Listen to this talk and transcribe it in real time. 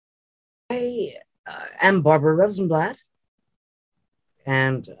I am Barbara Rosenblat,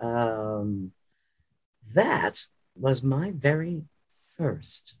 and that was my very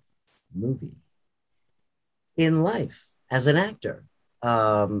first movie in life as an actor.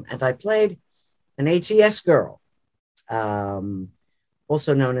 And I played an A.T.S girl, um,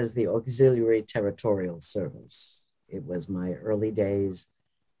 also known as the Auxiliary Territorial Service. It was my early days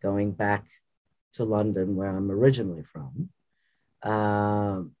going back to London, where I'm originally from.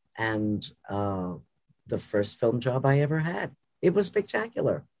 And the first film job I ever had. It was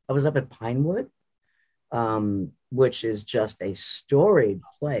spectacular. I was up at Pinewood, which is just a storied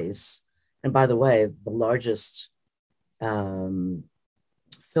place. And by the way, the largest um,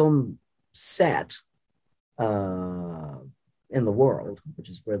 film set uh, in the world, which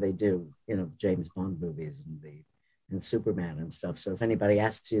is where they do, James Bond movies and Superman and stuff. So if anybody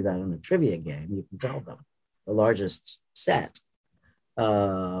asks you that in a trivia game, you can tell them the largest set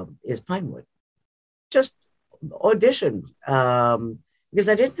is Pinewood. Just auditioned because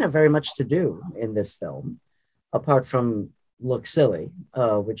I didn't have very much to do in this film, apart from look silly,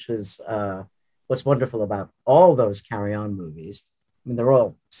 which was what's wonderful about all those Carry On movies. I mean, they're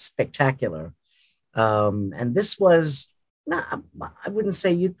all spectacular. And this was not, I wouldn't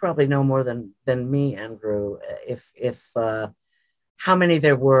say you'd probably know more than me, Andrew, if how many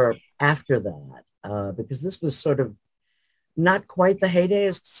there were after that, because this was sort of not quite the heyday,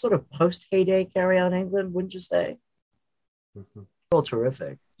 it's sort of post heyday Carry On England, wouldn't you say? Mm-hmm. All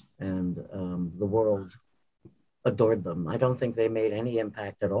terrific. And the world adored them. I don't think they made any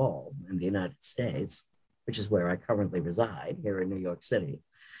impact at all in the United States, which is where I currently reside here in New York City.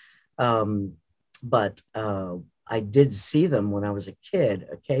 But I did see them when I was a kid,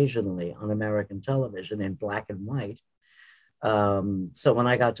 occasionally on American television in black and white. So when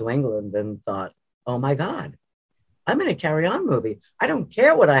I got to England and thought, oh my God, I'm in a Carry On movie. I don't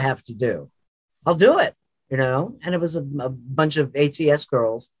care what I have to do. I'll do it, And it was a bunch of A.T.S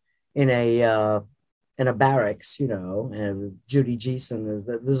girls in a barracks, and Judy Geeson.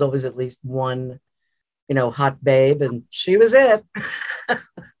 There's always at least one, hot babe, and she was it.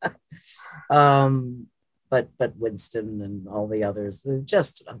 But Winston and all the others,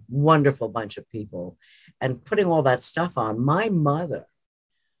 just a wonderful bunch of people. And putting all that stuff on, my mother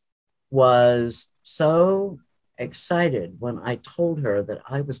was so excited when I told her that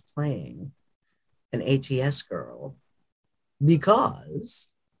I was playing an A.T.S girl because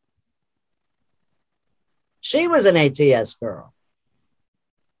she was an A.T.S girl.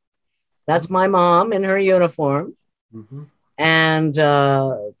 That's my mom in her uniform. Mm-hmm. And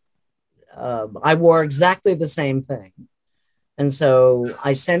I wore exactly the same thing. And so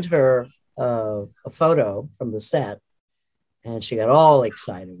I sent her a photo from the set, and she got all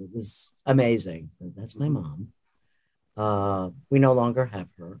excited. It was amazing. That's my mom. We no longer have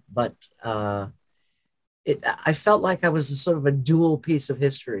her, but I felt like I was a sort of a dual piece of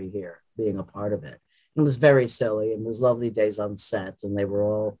history here, being a part of it. It was very silly, and it was lovely days on set, and they were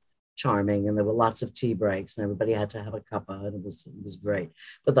all charming, and there were lots of tea breaks, and everybody had to have a cuppa, and it was great.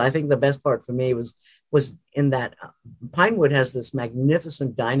 But I think the best part for me was in that Pinewood has this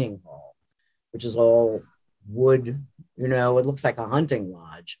magnificent dining hall, which is all wood, it looks like a hunting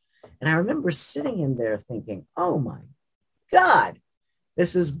lodge. And I remember sitting in there thinking, oh my God,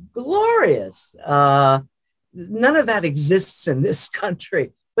 this is glorious. None of that exists in this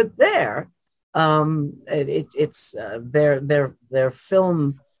country, but there, it's their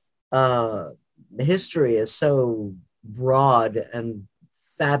film history is so broad and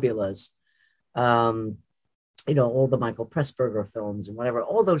fabulous. All the Michael Pressburger films and whatever,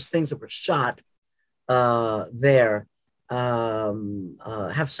 all those things that were shot there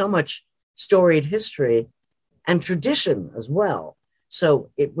have so much storied history and tradition as well.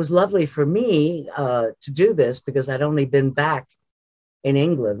 So it was lovely for me to do this because I'd only been back in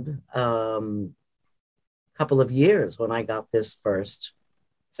England a couple of years when I got this first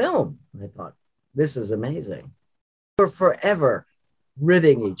film. I thought, this is amazing. We're forever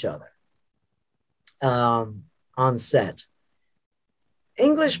ribbing each other on set.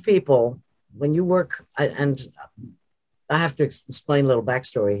 English people, when you work, and I have to explain a little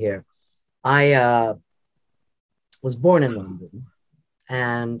backstory here. I was born in London,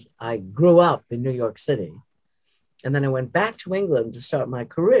 and I grew up in New York City. And then I went back to England to start my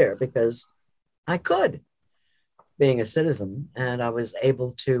career because I could, being a citizen, and I was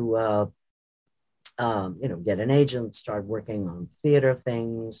able to, get an agent, start working on theater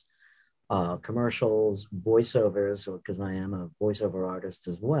things, commercials, voiceovers, because I am a voiceover artist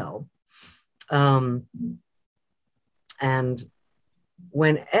as well. And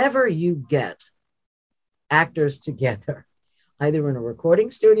whenever you get actors together, either in a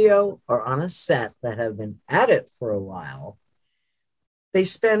recording studio or on a set that have been at it for a while, they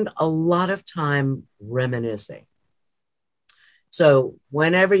spend a lot of time reminiscing. So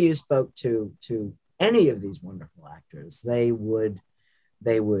whenever you spoke to any of these wonderful actors, they would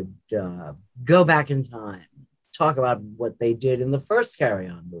go back in time, talk about what they did in the first Carry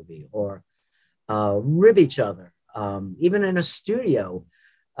On movie, or rib each other. Even in a studio,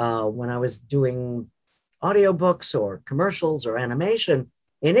 when I was doing audiobooks or commercials or animation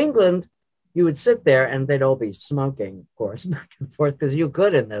in England, you would sit there and they'd all be smoking, of course, back and forth because you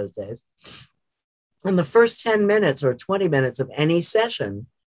could in those days. And the first 10 minutes or 20 minutes of any session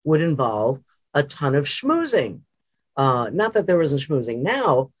would involve a ton of schmoozing. Not that there isn't schmoozing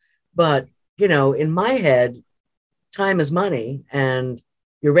now, but, in my head, time is money and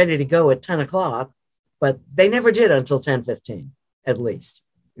you're ready to go at 10 o'clock, but they never did until 10:15, at least,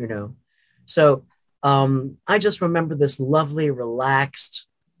 So I just remember this lovely, relaxed,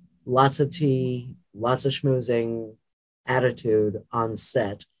 lots of tea, lots of schmoozing attitude on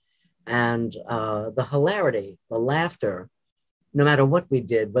set. And the hilarity, the laughter, no matter what we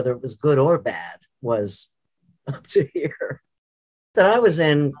did, whether it was good or bad, was up to here. That I was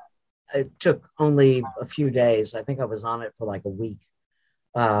in, it took only a few days. I think I was on it for like a week,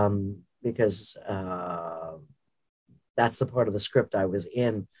 because that's the part of the script I was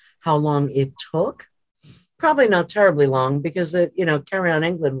in. How long it took? Probably not terribly long, because Carry On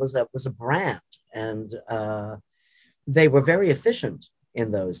England was a brand, and they were very efficient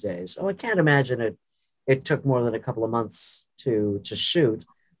in those days. Oh, I can't imagine it took more than a couple of months to shoot.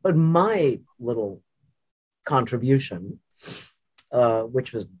 But my little contribution,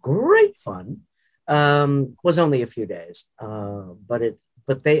 which was great fun, was only a few days.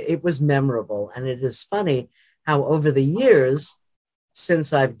 It was memorable, and it is funny how over the years,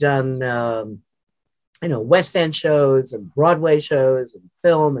 since I've done West End shows and Broadway shows and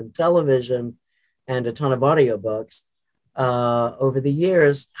film and television and a ton of audiobooks, over the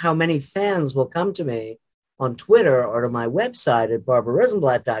years, how many fans will come to me on Twitter or to my website at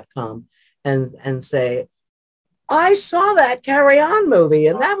barbararosenblat.com and say, I saw that Carry On movie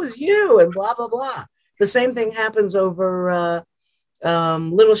and that was you, and blah, blah, blah. The same thing happens over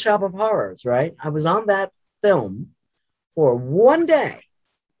Little Shop of Horrors, right? I was on that film for one day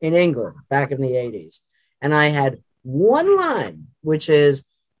in England back in the 80s. And I had one line, which is,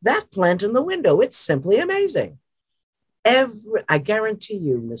 that plant in the window, it's simply amazing. I guarantee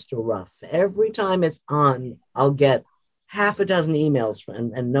you, Mr. Ruff, every time it's on, I'll get half a dozen emails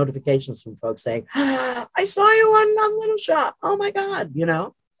and notifications from folks saying, I saw you on Little Shop. Oh my God.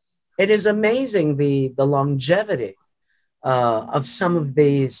 It is amazing the longevity of some of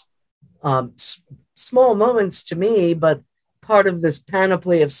these small moments to me, but part of this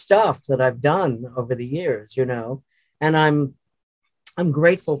panoply of stuff that I've done over the years, and I'm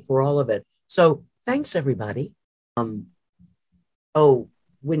grateful for all of it. So thanks, everybody.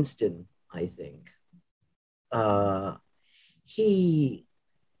 Winston, I think. He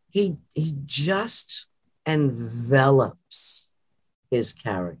just envelops his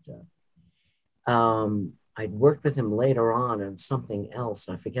character. I'd worked with him later on in something else.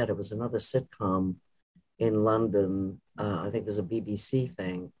 I forget, it was another sitcom in London. I think it was a BBC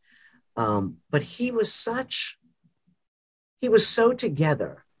thing. But he was so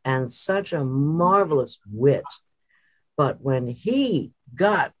together and such a marvelous wit. But when he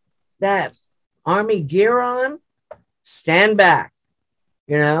got that army gear on, stand back,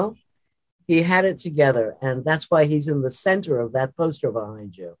 he had it together. And that's why he's in the center of that poster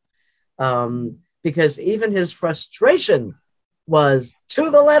behind you. Because even his frustration was to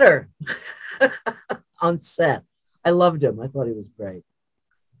the letter on set. I loved him. I thought he was great.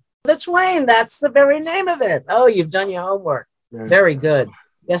 The Twain, that's the very name of it. Oh, you've done your homework. Yeah. Very good.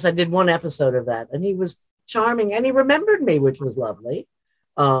 Yes, I did one episode of that. And he was charming, and he remembered me, which was lovely.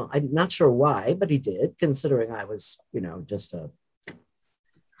 I'm not sure why, but he did, considering I was, just a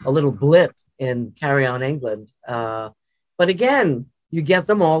little blip in Carry On England. But again, you get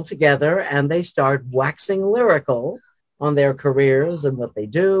them all together and they start waxing lyrical on their careers and what they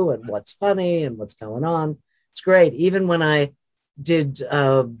do and what's funny and what's going on. It's great. Even when I did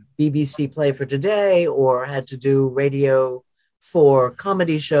BBC Play for Today, or had to do radio for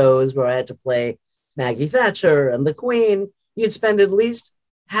comedy shows where I had to play Maggie Thatcher and the Queen, you'd spend at least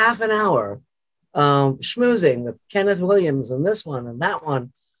half an hour schmoozing with Kenneth Williams and this one and that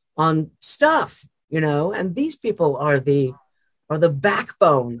one on stuff, and these people are the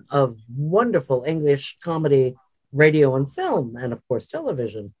backbone of wonderful English comedy, radio and film, and of course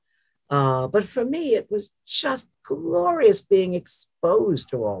television. But for me, it was just glorious being exposed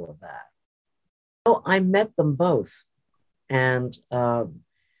to all of that. Oh, I met them both. And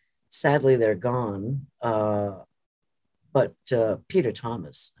sadly, they're gone. But Peter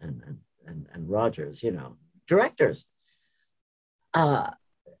Thomas and Rogers, you know, directors. Uh,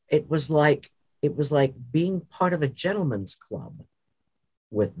 it was like it was like being part of a gentleman's club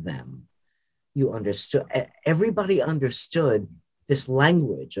with them. You understood. Everybody understood this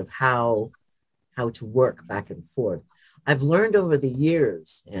language of how to work back and forth. I've learned over the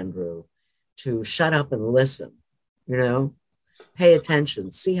years, Andrew, to shut up and listen. You know, pay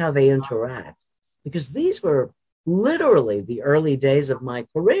attention, see how they interact, because these were literally the early days of my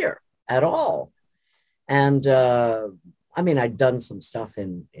career at all. And I mean, I'd done some stuff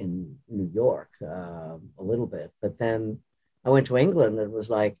in New York a little bit, but then I went to England and was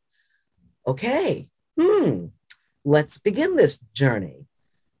like, okay, let's begin this journey.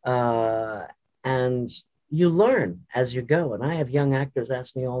 Uh, and you learn as you go. And I have young actors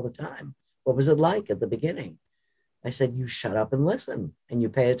ask me all the time, what was it like at the beginning? I said, you shut up and listen and you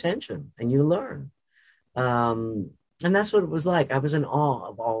pay attention and you learn. Um, and that's what it was like. I was in awe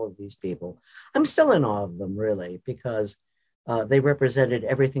of all of these people. I'm still in awe of them, really, because they represented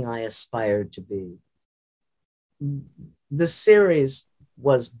everything I aspired to be. The series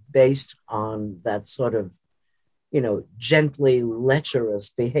was based on that sort of, you know, gently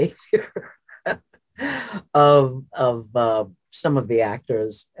lecherous behavior of some of the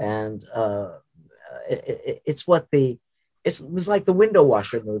actors, and it's what the it was like the window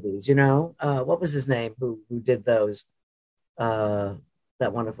washer movies, you know. What was his name? Who did those? Uh,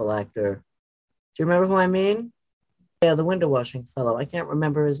 that wonderful actor. Do you remember who I mean? Yeah, the window washing fellow. I can't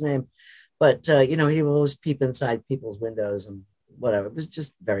remember his name, but you know, he would always peep inside people's windows and whatever. It was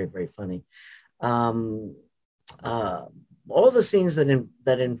just very, very funny. Um, uh, all the scenes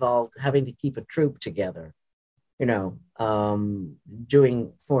that involved having to keep a troop together, you know,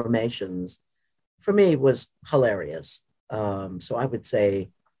 doing formations, for me was hilarious. So I would say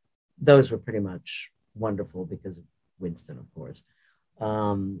those were pretty much wonderful because of Winston, of course.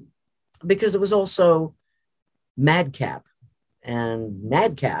 Um, because it was also Madcap, and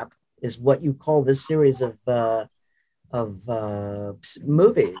Madcap is what you call this series of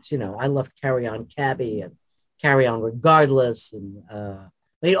movies. You know, I loved Carry On Cabby and Carry On Regardless, and I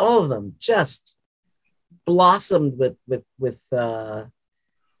mean all of them just blossomed with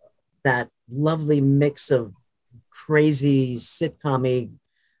that lovely mix of crazy sitcom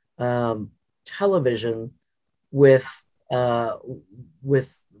television with uh,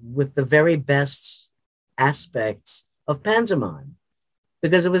 with the very best aspects of pantomime,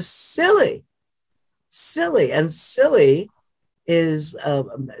 because it was silly, silly, and silly is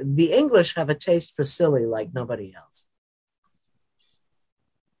the English have a taste for silly like nobody else.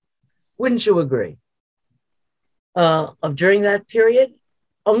 Wouldn't you agree? Of during that period,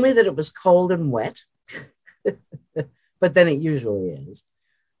 only that it was cold and wet, but then it usually is.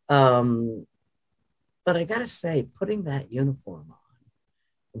 Um, but I gotta say, putting that uniform on,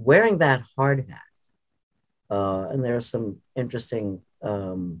 wearing that hard hat, and there are some interesting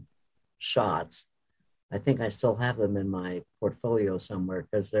shots. I think I still have them in my portfolio somewhere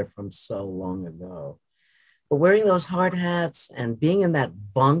because they're from so long ago. But wearing those hard hats and being in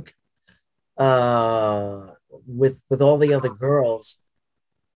that bunk with all the other girls,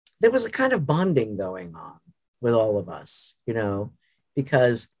 there was a kind of bonding going on with all of us, you know,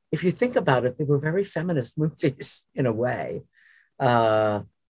 because if you think about it, they were very feminist movies in a way. Uh,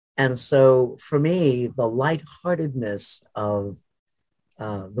 and so for me, the lightheartedness of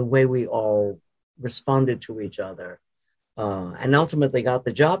the way we all responded to each other and ultimately got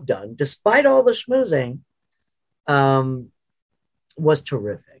the job done, despite all the schmoozing, um, was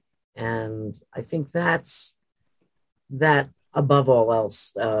terrific. And I think that above all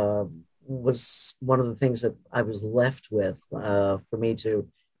else was one of the things that I was left with for me to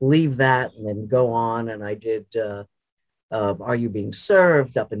leave that and then go on. And I did Are You Being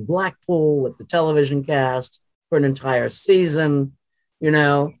Served up in Blackpool with the television cast for an entire season, you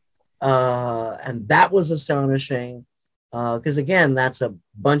know, and that was astonishing. Because again, that's a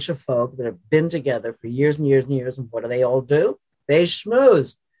bunch of folk that have been together for years and years and years. And what do they all do? They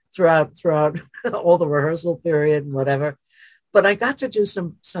schmooze throughout all the rehearsal period and whatever. But I got to do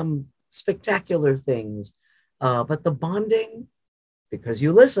some spectacular things. But the bonding, because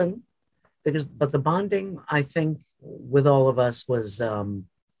you listen, but the bonding, I think, with all of us was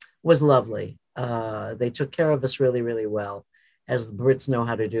lovely. They took care of us really, really well, as the Brits know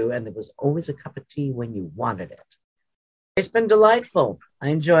how to do, and there was always a cup of tea when you wanted it. It's been delightful. I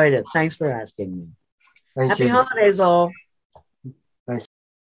enjoyed it. Thanks for asking me. Thank Happy you. holidays, all.